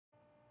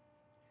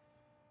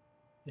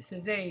This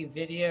is a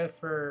video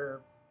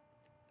for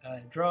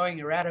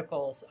drawing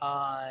radicals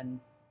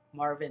on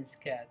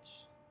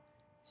marvinsketch.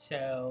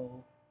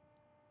 So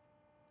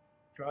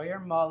draw your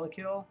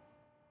molecule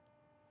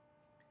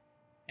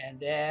and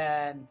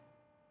then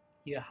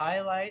you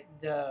highlight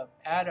the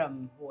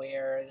atom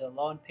where the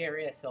lone pair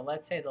is. So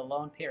let's say the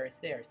lone pair is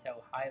there. So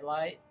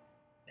highlight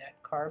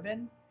that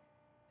carbon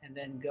and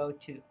then go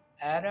to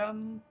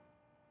atom,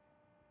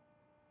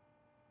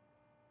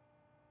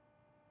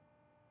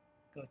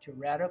 go to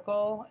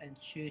radical and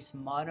choose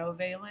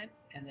monovalent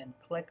and then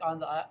click on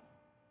the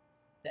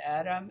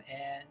atom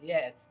and yeah,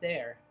 it's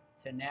there.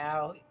 So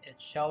now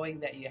it's showing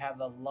that you have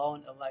a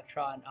lone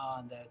electron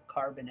on the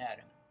carbon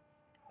atom.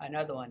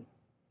 Another one.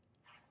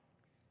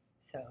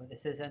 So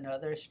this is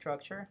another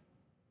structure.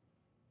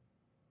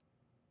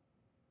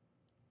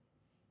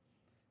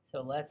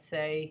 So let's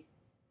say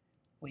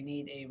we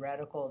need a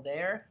radical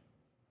there.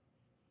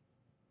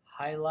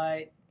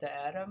 Highlight the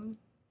atom.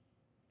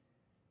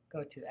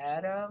 Go to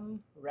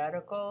atom,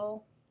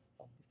 radical.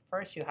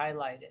 First you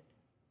highlight it.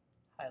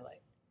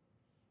 Highlight.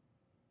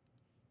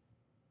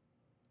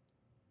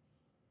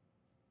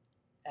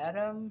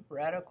 Atom,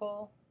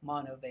 radical,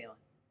 monovalent.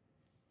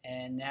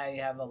 And now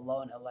you have a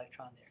lone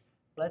electron there.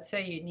 Let's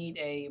say you need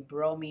a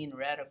bromine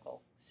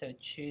radical. So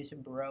choose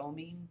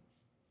bromine.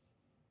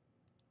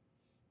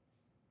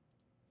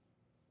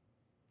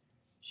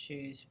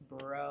 Choose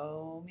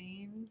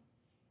bromine.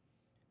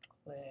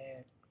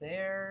 Click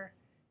there.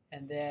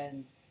 And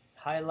then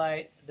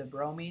highlight the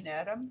bromine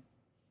atom.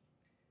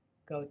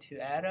 Go to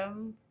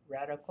atom,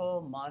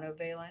 radical,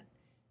 monovalent.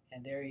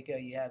 And there you go.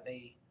 You have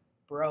a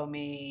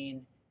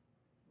bromine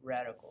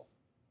radical.